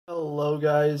Hello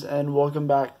guys, and welcome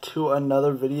back to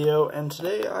another video. And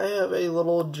today I have a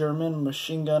little German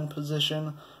machine gun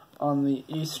position on the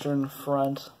eastern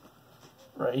front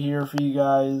right here for you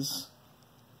guys.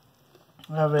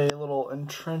 I have a little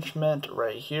entrenchment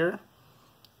right here,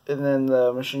 and then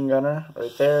the machine gunner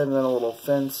right there, and then a little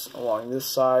fence along this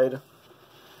side,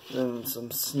 and then some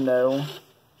snow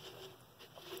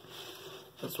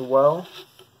as well.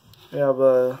 We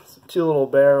have two little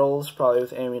barrels, probably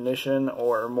with ammunition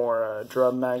or more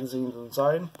drum magazines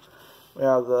inside. We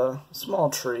have the small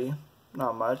tree,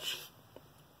 not much.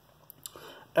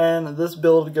 And this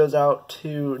build goes out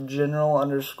to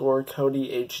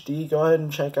General_Cody HD. Go ahead and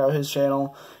check out his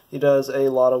channel. He does a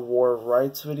lot of war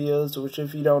rights videos, which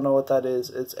if you don't know what that is,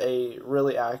 it's a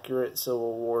really accurate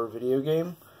Civil War video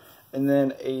game. And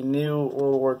then a new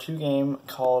World War II game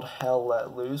called Hell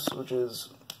Let Loose, which is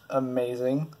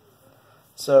amazing.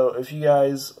 So if you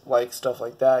guys like stuff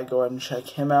like that, go ahead and check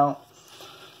him out.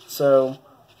 So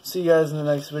see you guys in the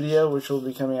next video, which will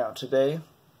be coming out today.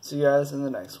 See you guys in the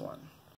next one.